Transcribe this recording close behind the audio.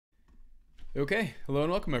Okay, hello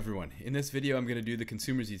and welcome everyone. In this video I'm going to do the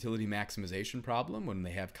consumer's utility maximization problem when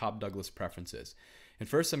they have cobb-douglas preferences. And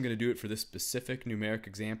first I'm going to do it for this specific numeric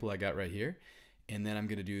example I got right here, and then I'm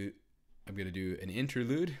going to do an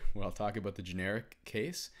interlude where I'll talk about the generic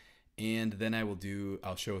case, and then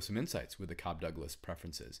I'll show some insights with the cobb-douglas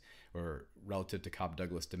preferences or relative to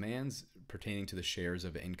cobb-douglas demands pertaining to the shares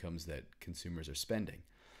of incomes that consumers are spending.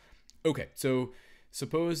 Okay, so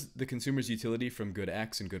suppose the consumer's utility from good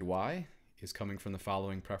X and good Y is coming from the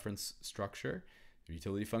following preference structure. The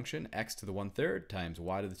utility function, x to the 1/3 times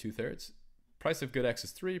y to the 2/3. Price of good X is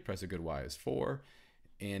 3, price of good Y is 4,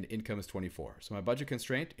 and income is 24. So my budget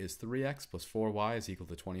constraint is 3x plus 4y is equal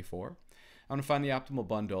to 24. I'm going to find the optimal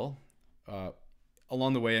bundle.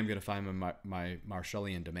 Along the way, I'm going to find my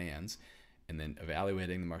Marshallian demands, and then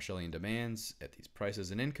evaluating the Marshallian demands at these prices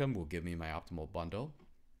and income will give me my optimal bundle.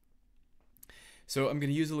 So I'm going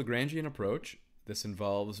to use a Lagrangian approach. This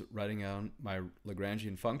involves writing down my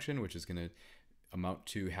Lagrangian function, which is going to amount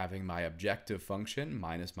to having my objective function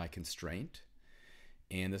minus my constraint.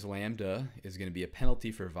 And this lambda is going to be a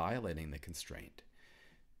penalty for violating the constraint.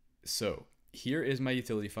 So here is my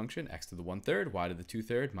utility function, x to the 1/3, y to the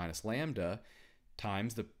 2/3 minus lambda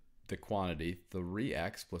times the quantity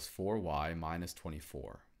 3x plus 4y minus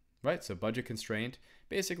 24. Right, so budget constraint,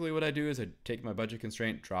 basically what I do is I take my budget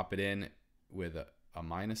constraint, drop it in with a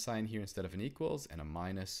minus sign here instead of an equals, and a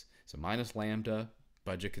minus, so minus lambda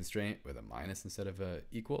budget constraint with a minus instead of a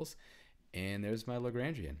equals, and there's my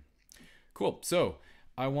Lagrangian. Cool, so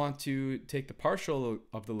I want to take the partial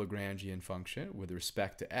of the Lagrangian function with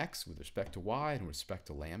respect to x, with respect to y, and with respect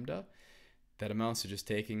to lambda. That amounts to just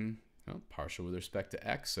taking partial with respect to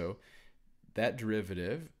x, so that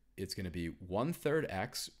derivative, it's going to be 1/3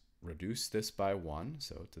 x, reduce this by 1,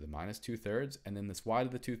 so to the minus 2/3, and then this y to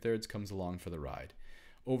the 2/3 comes along for the ride.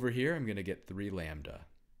 Over here, I'm going to get 3 lambda.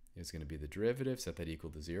 It's going to be the derivative, set that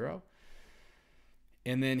equal to 0.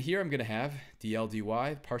 And then here I'm going to have dl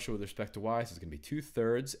dy, partial with respect to y, so it's going to be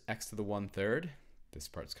 2/3 x to the 1/3. This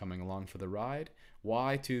part's coming along for the ride.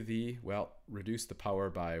 Y to the, well, reduce the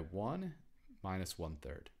power by 1 minus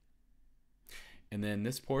 1/3. And then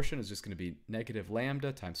this portion is just going to be negative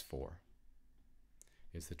lambda times 4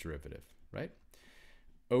 is the derivative, right?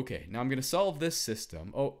 Okay, now I'm going to solve this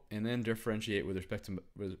system. Oh, and then differentiate with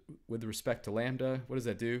respect to lambda. What does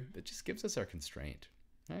that do? It just gives us our constraint,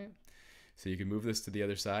 right? So you can move this to the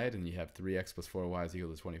other side, and you have 3x plus 4y is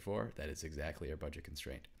equal to 24. That is exactly our budget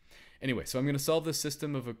constraint. Anyway, so I'm going to solve this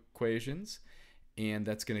system of equations, and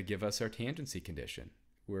that's going to give us our tangency condition.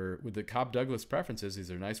 With the cobb-douglas preferences,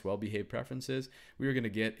 these are nice, well-behaved preferences, we are going to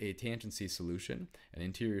get a tangency solution, an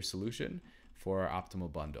interior solution for our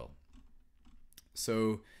optimal bundle.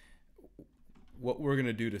 So what we're going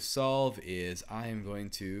to do to solve is I am going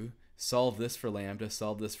to solve this for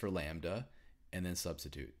lambda, and then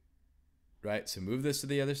substitute. Right? So move this to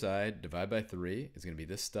the other side, divide by 3 is going to be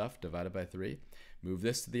this stuff divided by 3. Move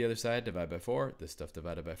this to the other side, divide by 4, this stuff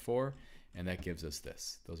divided by 4, and that gives us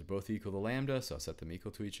this. Those are both equal to lambda, so I'll set them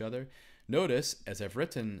equal to each other. Notice, as I've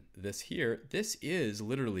written this here, this is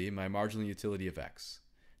literally my marginal utility of x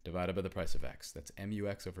divided by the price of x. That's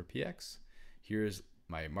mux over px. Here's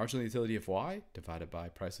my marginal utility of y divided by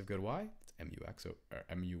price of good y. It's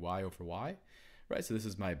muy over y. Right, so this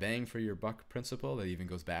is my bang for your buck principle that even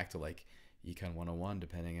goes back to like Econ 101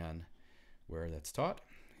 depending on where that's taught.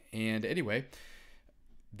 And anyway,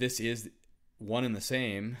 this is one and the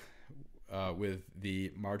same with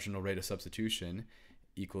the marginal rate of substitution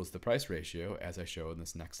equals the price ratio as I show in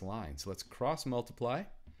this next line. So let's cross multiply.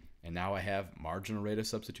 And now I have marginal rate of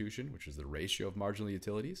substitution, which is the ratio of marginal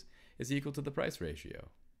utilities, is equal to the price ratio.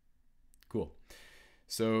 Cool.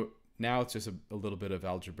 So now it's just a little bit of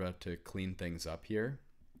algebra to clean things up here.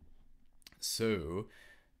 So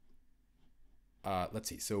let's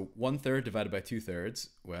see. So 1/3 divided by 2/3.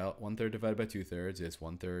 Well, 1/3 divided by 2/3 is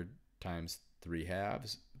 1/3 times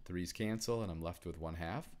 3/2. 3's cancel, and I'm left with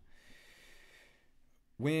 1/2.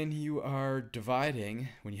 When you are dividing,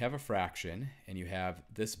 when you have a fraction and you have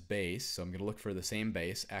this base, so I'm going to look for the same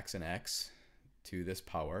base, x and x, to this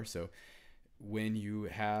power. So when you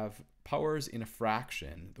have powers in a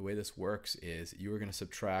fraction, the way this works is you are going to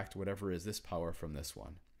subtract whatever is this power from this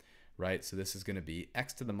one, right? So this is going to be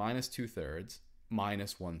x to the minus 2/3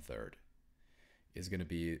 minus 1/3 is going to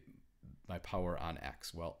be my power on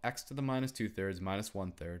x. Well, x to the minus 2/3 minus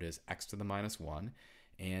 1/3 is x to the minus 1.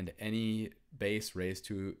 And any base raised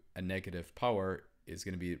to a negative power is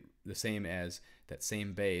going to be the same as that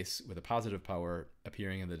same base with a positive power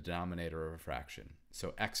appearing in the denominator of a fraction.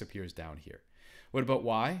 So x appears down here. What about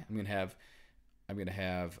y? I'm going to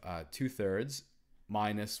have 2/3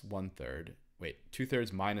 minus 1/3. wait,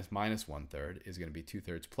 2/3 minus minus 1/3 is going to be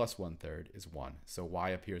 2/3 plus 1/3 is 1. So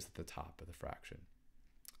y appears at the top of the fraction.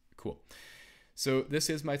 Cool. So this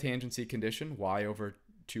is my tangency condition, y over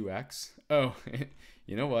 2x. Oh,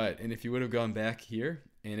 you know what? And if you would have gone back here,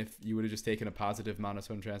 and if you would have just taken a positive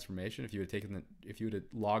monotone transformation, if you would have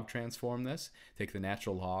log transformed this, take the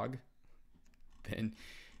natural log, then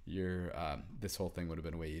this whole thing would have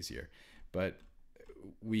been way easier. But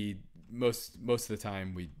most of the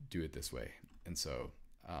time we do it this way, and so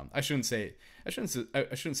I shouldn't say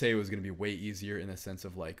it was going to be way easier in the sense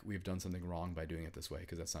of like we've done something wrong by doing it this way,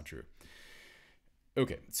 because that's not true.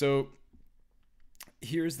 Okay, so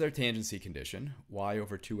here's their tangency condition. Y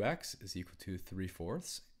over 2x is equal to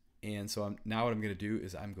 3/4. And so now what I'm going to do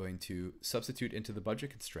is I'm going to substitute into the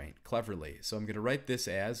budget constraint cleverly. So I'm going to write this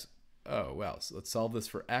as, oh, well, so let's solve this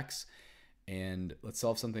for x, and let's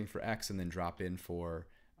solve something for x and then drop in for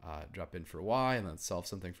y, and let's solve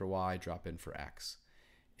something for y, drop in for x.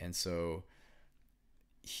 And so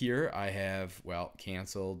here I have, well,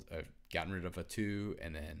 canceled, I've gotten rid of a 2,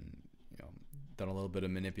 and then done a little bit of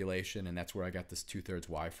manipulation, and that's where I got this 2/3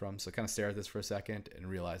 y from. So kind of stare at this for a second and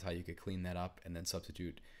realize how you could clean that up and then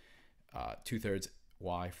substitute 2/3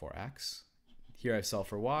 y for x. Here I solve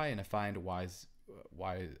for y, and I find my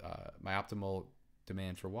optimal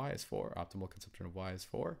demand for y is 4, optimal consumption of y is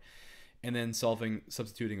 4. And then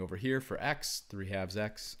substituting over here for x, 3/2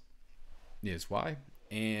 x is y,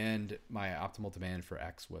 and my optimal demand for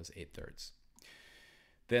x was 8/3.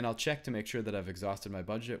 Then I'll check to make sure that I've exhausted my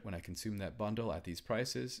budget when I consume that bundle at these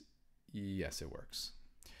prices. Yes, it works.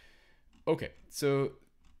 Okay, so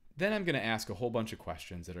then I'm going to ask a whole bunch of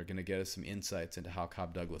questions that are going to get us some insights into how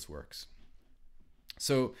cobb-douglas works.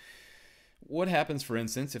 So what happens, for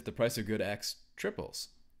instance, if the price of good X triples?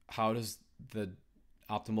 How does the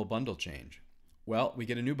optimal bundle change? Well, we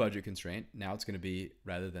get a new budget constraint. Now it's going to be,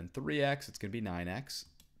 rather than 3x, it's going to be 9x.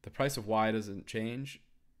 The price of Y doesn't change.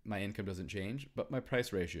 My income doesn't change, but my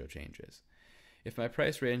price ratio changes. If my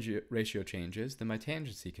price ratio changes, then my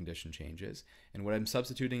tangency condition changes, and what I'm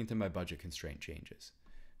substituting into my budget constraint changes.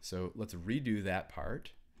 So let's redo that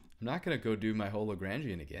part. I'm not going to go do my whole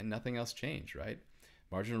Lagrangian again. Nothing else changed, right?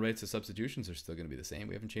 Marginal rates of substitutions are still going to be the same.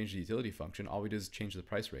 We haven't changed the utility function. All we do is change the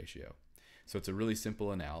price ratio. So it's a really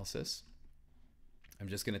simple analysis. I'm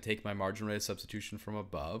just going to take my marginal rate of substitution from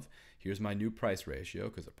above. Here's my new price ratio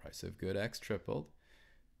because the price of good X tripled.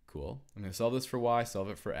 Cool. I'm going to solve this for Y, solve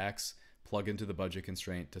it for X, plug into the budget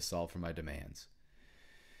constraint to solve for my demands.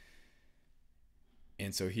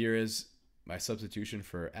 And so here is my substitution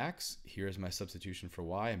for X. Here's my substitution for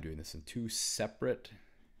Y. I'm doing this in two separate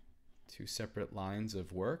lines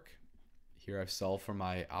of work. Here I've solved for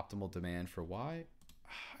my optimal demand for Y.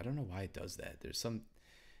 I don't know why it does that. That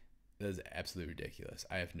is absolutely ridiculous.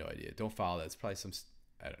 I have no idea. Don't follow that. It's probably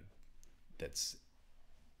that's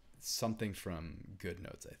something from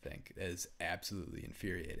GoodNotes, I think. That is absolutely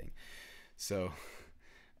infuriating. So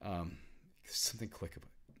something clickable.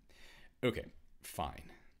 Okay,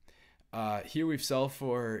 fine. Here we solve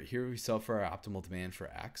for our optimal demand for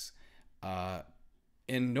X.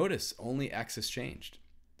 And notice only X has changed.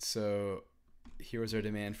 So here's our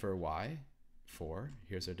demand for Y, 4.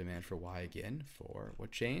 Here's our demand for Y again, 4.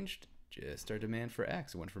 What changed? Just our demand for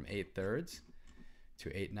X. It went from 8/3 to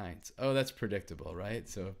 8/9. Oh, that's predictable, right?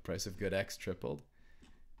 So price of good X tripled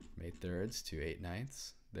from 8/3 to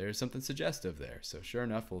 8/9. There's something suggestive there. So sure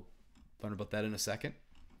enough, we'll learn about that in a second.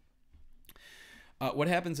 What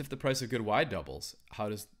happens if the price of good Y doubles? How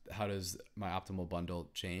does my optimal bundle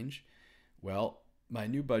change? Well, my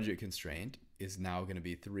new budget constraint is now going to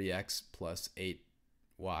be 3x plus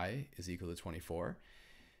 8y is equal to 24.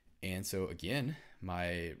 And so again,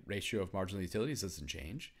 my ratio of marginal utilities doesn't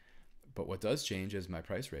change, but what does change is my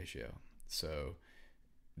price ratio. So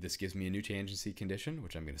this gives me a new tangency condition,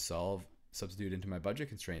 which I'm going to substitute into my budget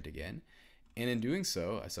constraint again. And in doing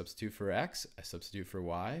so, I substitute for X, I substitute for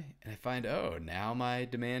Y, and I find, oh, now my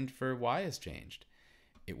demand for Y has changed.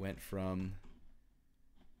 It went from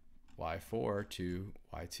Y4 to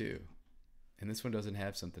Y2. And this one doesn't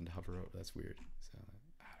have something to hover over. That's weird. So,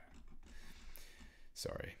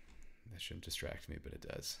 sorry, that shouldn't distract me, but it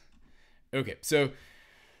does. Okay, so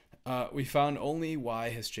we found only Y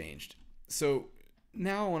has changed. So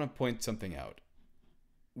now I want to point something out.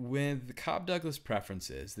 With the cobb-douglas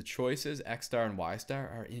preferences, the choices X star and Y star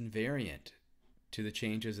are invariant to the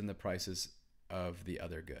changes in the prices of the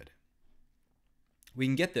other good. We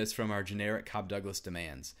can get this from our generic cobb-douglas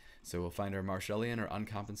demands. So we'll find our Marshallian or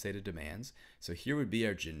uncompensated demands. So here would be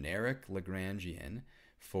our generic Lagrangian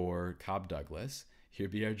for cobb-douglas. Here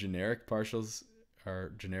would be our generic partials,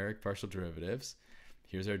 our generic partial derivatives.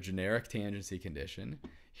 Here's our generic tangency condition.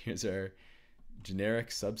 Here's our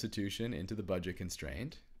generic substitution into the budget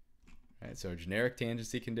constraint. Right, so generic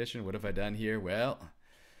tangency condition, what have I done here? Well,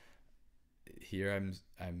 here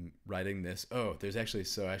I'm writing this. Oh, there's actually,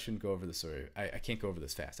 so I shouldn't go over this, sorry. I can't go over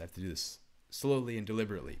this fast. I have to do this slowly and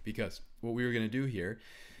deliberately, because what we were going to do here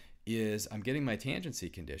is I'm getting my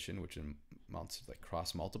tangency condition, which amounts to like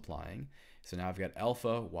cross multiplying. So now I've got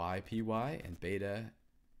alpha y py and beta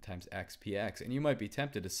times x px. And you might be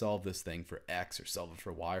tempted to solve this thing for x or solve it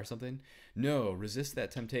for y or something. No, resist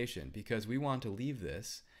that temptation, because we want to leave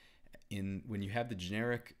this in, when you have the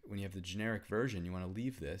generic version, you want to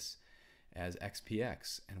leave this as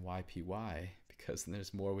xpx and ypy, because then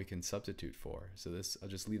there's more we can substitute for. So this, I'll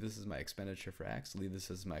just leave this as my expenditure for x, leave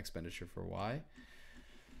this as my expenditure for y,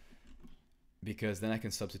 because then I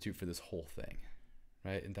can substitute for this whole thing,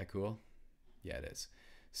 right? Isn't that cool? Yeah, it is.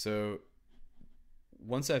 So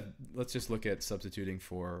let's just look at substituting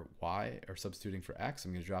for y, or substituting for x.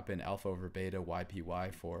 I'm going to drop in alpha over beta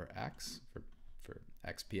ypy for x, for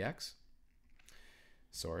xpx.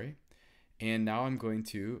 Sorry. And now I'm going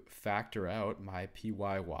to factor out my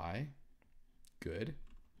pyy. Good.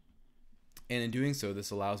 And in doing so,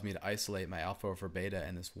 this allows me to isolate my alpha over beta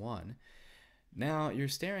and this 1. Now you're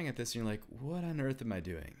staring at this and you're like, what on earth am I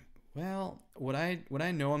doing? Well, what I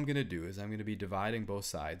know I'm going to do is I'm going to be dividing both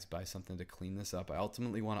sides by something to clean this up. I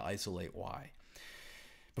ultimately want to isolate y.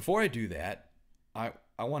 Before I do that, I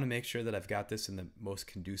want to make sure that I've got this in the most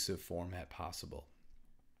conducive format possible.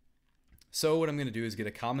 So what I'm going to do is get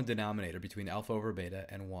a common denominator between alpha over beta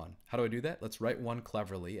and 1. How do I do that? Let's write 1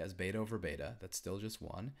 cleverly as beta over beta. That's still just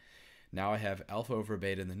 1. Now I have alpha over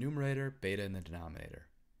beta in the numerator, beta in the denominator.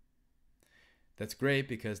 That's great,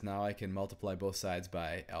 because now I can multiply both sides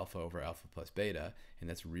by alpha over alpha plus beta, and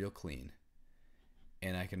that's real clean.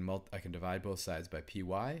 And I can divide both sides by py,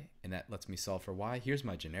 and that lets me solve for y. Here's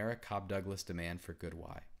my generic Cobb-Douglas demand for good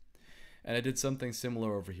y. And I did something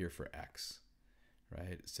similar over here for x,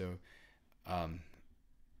 right? So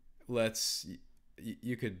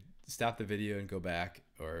you could stop the video and go back,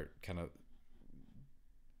 or kind of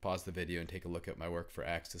pause the video and take a look at my work for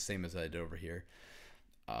x, the same as I did over here.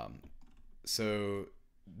 So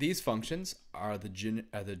these functions are the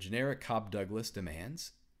generic Cobb-Douglas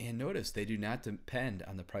demands, and notice they do not depend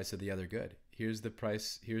on the price of the other good. Here's the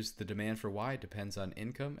price, here's the demand for y, depends on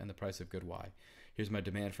income and the price of good y. Here's my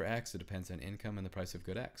demand for x, it depends on income and the price of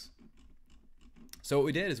good x. So what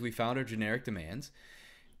we did is we found our generic demands.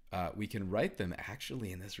 We can write them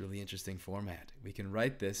actually in this really interesting format. We can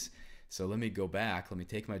write this, so let me go back, let me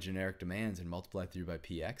take my generic demands and multiply through by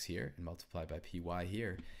px here and multiply by py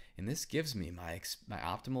here. And this gives me my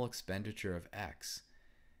optimal expenditure of x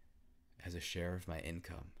as a share of my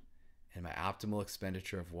income, and my optimal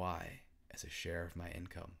expenditure of y as a share of my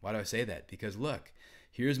income. Why do I say that? Because look,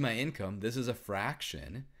 here's my income. This is a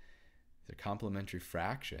fraction. They're complementary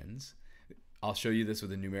fractions. I'll show you this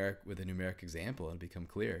with a numeric example and it'll become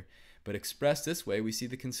clear. But expressed this way, we see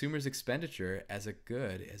the consumer's expenditure as a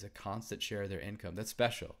good, as a constant share of their income. That's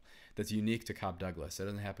special. That's unique to Cobb-Douglas. That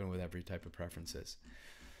doesn't happen with every type of preferences.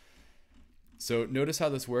 So notice how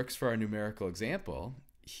this works for our numerical example.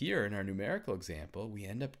 Here in our numerical example, we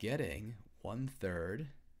end up getting 1/3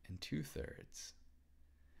 and 2/3.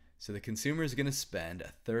 So the consumer is going to spend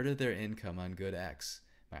 1/3 of their income on good x.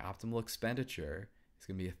 My optimal expenditure is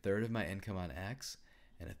going to be 1/3 of my income on x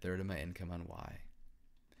and 1/3 of my income on y.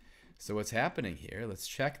 So what's happening here, let's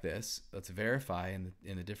check this. Let's verify in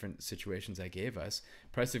the different situations I gave us.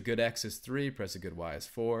 Price of good x is 3, price of good y is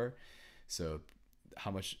 4. So how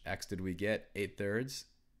much x did we get? 8/3.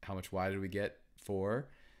 How much y did we get? 4.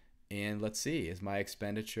 And let's see, is my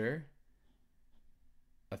expenditure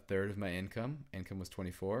 1/3 of my income? Income was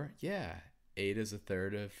 24. Yeah, 8 is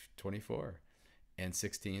 1/3 of 24. And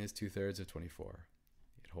 16 is 2/3 of 24.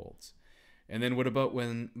 It holds. And then what about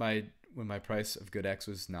when my price of good x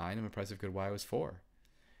was 9 and my price of good y was 4?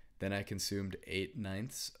 Then I consumed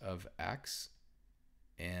 8/9 of x,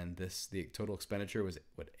 and the total expenditure was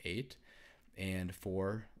what, 8, and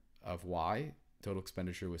 4 of y, total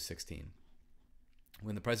expenditure was 16.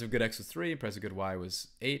 When the price of good x was 3, price of good y was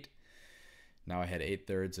 8. Now I had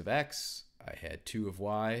 8/3 of x, I had 2 of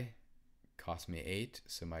y, cost me 8.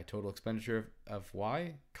 So my total expenditure of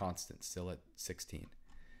y, constant, still at 16.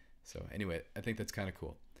 So anyway, I think that's kind of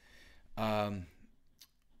cool.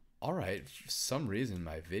 All right, for some reason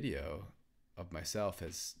my video of myself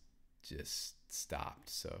has just stopped.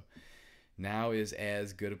 So now is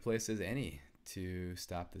as good a place as any to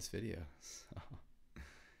stop this video. So,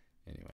 anyway.